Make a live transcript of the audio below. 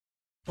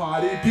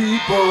Party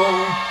people,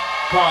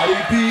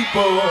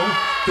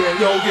 can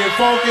yo get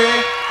funky?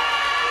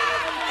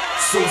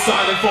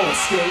 Suicide and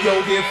force, can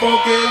yo get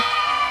funky?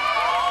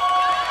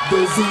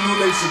 The Zulu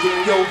Nation,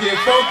 can yo get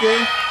funky?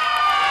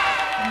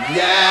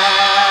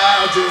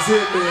 Yeah, just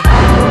hit me.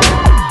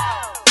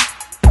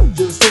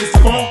 Just face the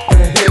funk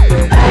and hit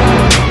me.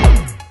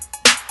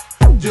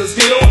 Just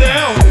get on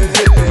down and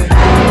hit me.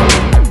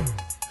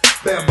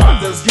 That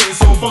body just getting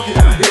so funky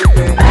now, hit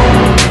me.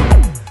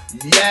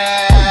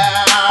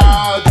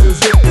 Yeah,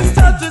 just hit me. It's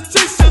time to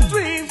chase your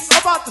dreams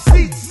about the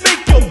seats.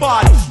 Make your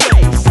body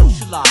sway,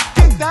 socialize.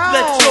 Get down.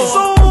 Let your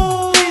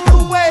soul lead the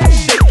way.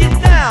 Shake it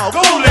now.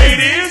 Go,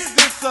 ladies.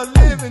 It's a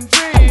living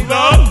dream.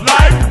 Love,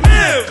 life,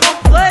 live. Come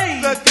play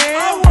the game.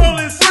 Our world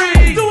is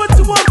free. Do what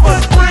you want,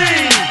 but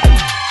free.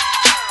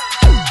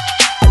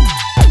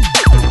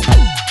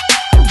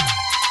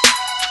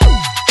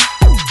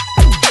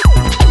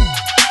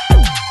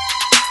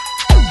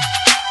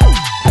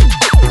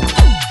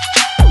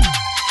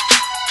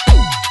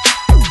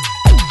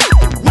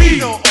 We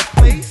know a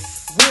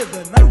place where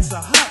the nights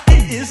are hot.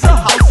 It is a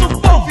house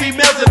of both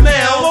females and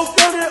males. Both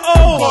young and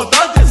old. For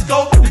the disco,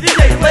 the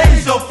DJ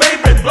plays your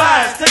favorite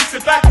blast. Takes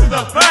it back to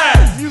the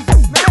past.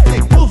 Music's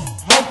magic. Poof.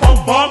 Hump,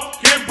 hump, bump.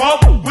 Get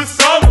bump with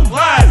some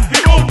blast.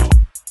 People.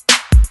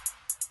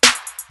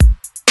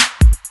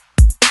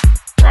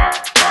 Rock,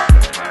 rock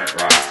the planet,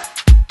 rock.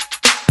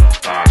 Don't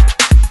stop.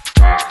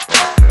 Rock,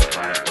 rock the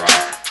planet,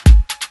 rock.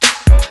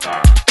 Don't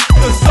stop.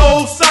 The soul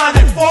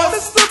signing for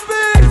Mr.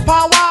 Big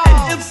Power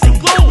and MC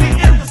Glow. We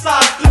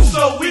emphasize the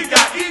show. We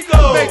got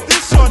ego. Make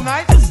this your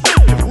night. Just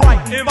live it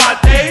right. In my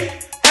day,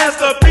 as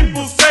the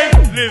people say,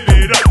 live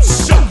it up.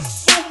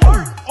 Shucks. So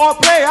work or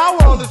play. Our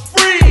world is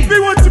free. Be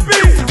what you be.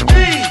 It's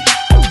me.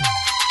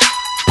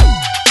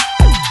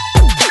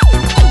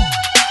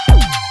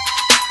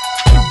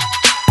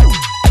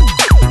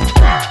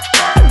 Rock,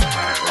 rock the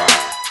planet, rock.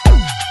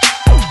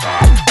 Don't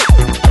stop.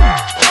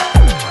 Rock, rock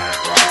the planet,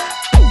 rock.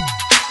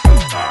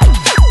 Don't stop.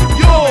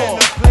 You're in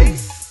a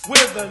place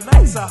where the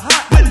nights are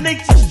hot, with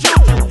nature's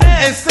children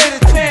dance and say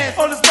the chant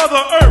on this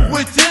mother earth,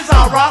 which is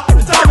our rock.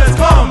 The time has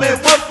come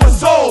and what for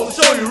soul to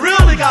show you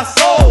really got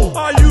soul.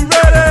 Are you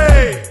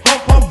ready?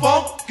 Hump, hump,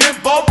 bump,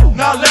 get bump.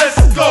 Now let's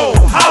go.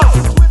 House.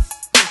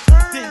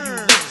 Then you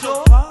let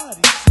your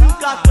body. You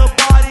got the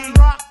body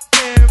rock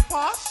and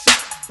pop,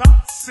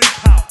 bounce and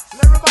house.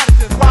 Everybody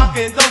just rock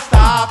and don't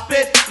stop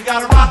it. You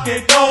gotta rock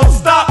and don't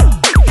stop.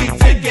 Keep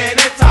ticking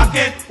and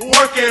talking,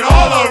 working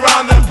all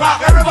around the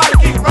clock. Everybody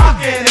keep rocking.